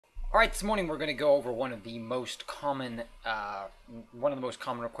All right, this morning we're going to go over one of the most common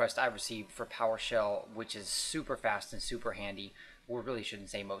requests I've received for PowerShell, which is super fast and super handy. We really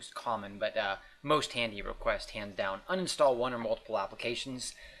shouldn't say most common, but most handy request, hands down. Uninstall one or multiple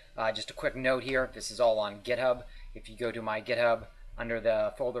applications. Just a quick note here, this is all on GitHub. If you go to my GitHub, under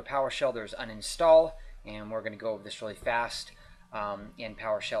the folder PowerShell, there's Uninstall, and we're going to go over this really fast in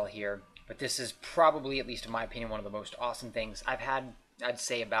PowerShell here. But this is probably, at least in my opinion, one of the most awesome things. I've had, I'd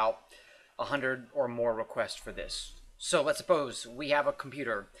say, about 100 or more requests for this. So let's suppose we have a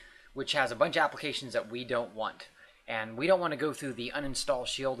computer which has a bunch of applications that we don't want. And we don't want to go through the uninstall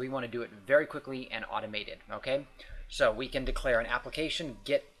shield. We want to do it very quickly and automated. Okay? So we can declare an application,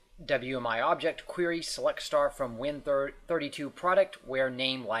 get WMI object, query, select star from Win32 product, where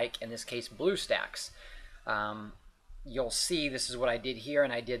name like, in this case, BlueStacks. You'll see this is what I did here,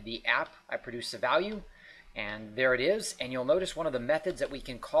 and I did the app. I produced the value, and there it is. And you'll notice one of the methods that we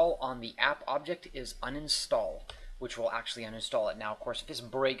can call on the app object is uninstall, which will actually uninstall it. Now, of course, if this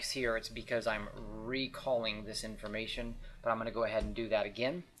breaks here, it's because I'm recalling this information, but I'm going to go ahead and do that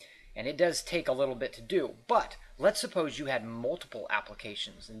again. And it does take a little bit to do, but let's suppose you had multiple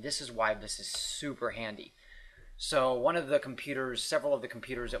applications, and this is why this is super handy. So one of the computers, several of the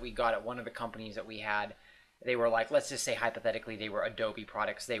computers that we got at one of the companies that we had, they were like, let's just say hypothetically they were Adobe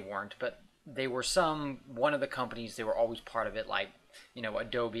products. They weren't, but they were one of the companies, they were always part of it, like, you know,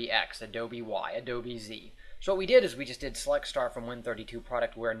 Adobe X, Adobe Y, Adobe Z. So what we did is we just did select star from Win32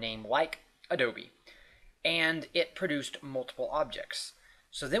 product where name like Adobe, and it produced multiple objects.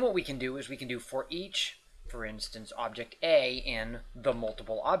 So then what we can do is we can do for each, for instance, object A in the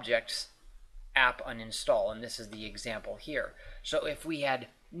multiple objects, app uninstall, and this is the example here. So if we had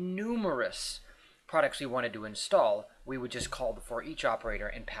numerous products we wanted to install, we would just call the for each operator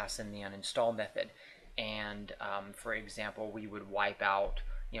and pass in the uninstall method. And for example, we would wipe out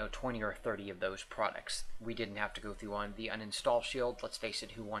 20 or 30 of those products. We didn't have to go through on the uninstall shield. Let's face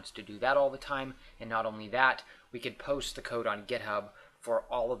it, who wants to do that all the time? And not only that, we could post the code on GitHub for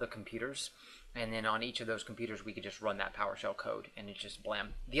all of the computers, and then on each of those computers we could just run that PowerShell code, and it's just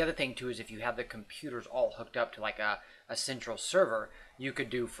blam. The other thing too is if you have the computers all hooked up to like a central server, you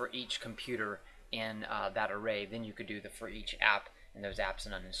could do for each computer in that array, then you could do the for each app and those apps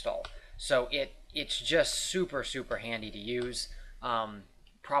and uninstall. So it's just super handy to use.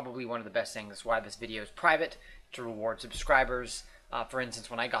 Probably one of the best things. That's why this video is private, to reward subscribers. For instance,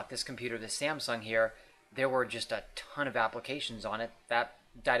 when I got this computer, this Samsung here, there were just a ton of applications on it that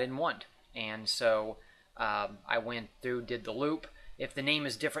I didn't want, and so I went through, did the loop. If the name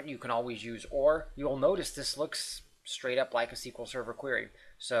is different, you can always use or. You'll notice this looks straight up like a SQL Server query.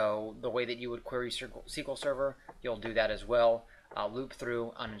 So the way that you would query SQL Server, you'll do that as well. Loop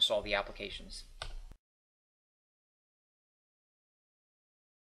through, uninstall the applications.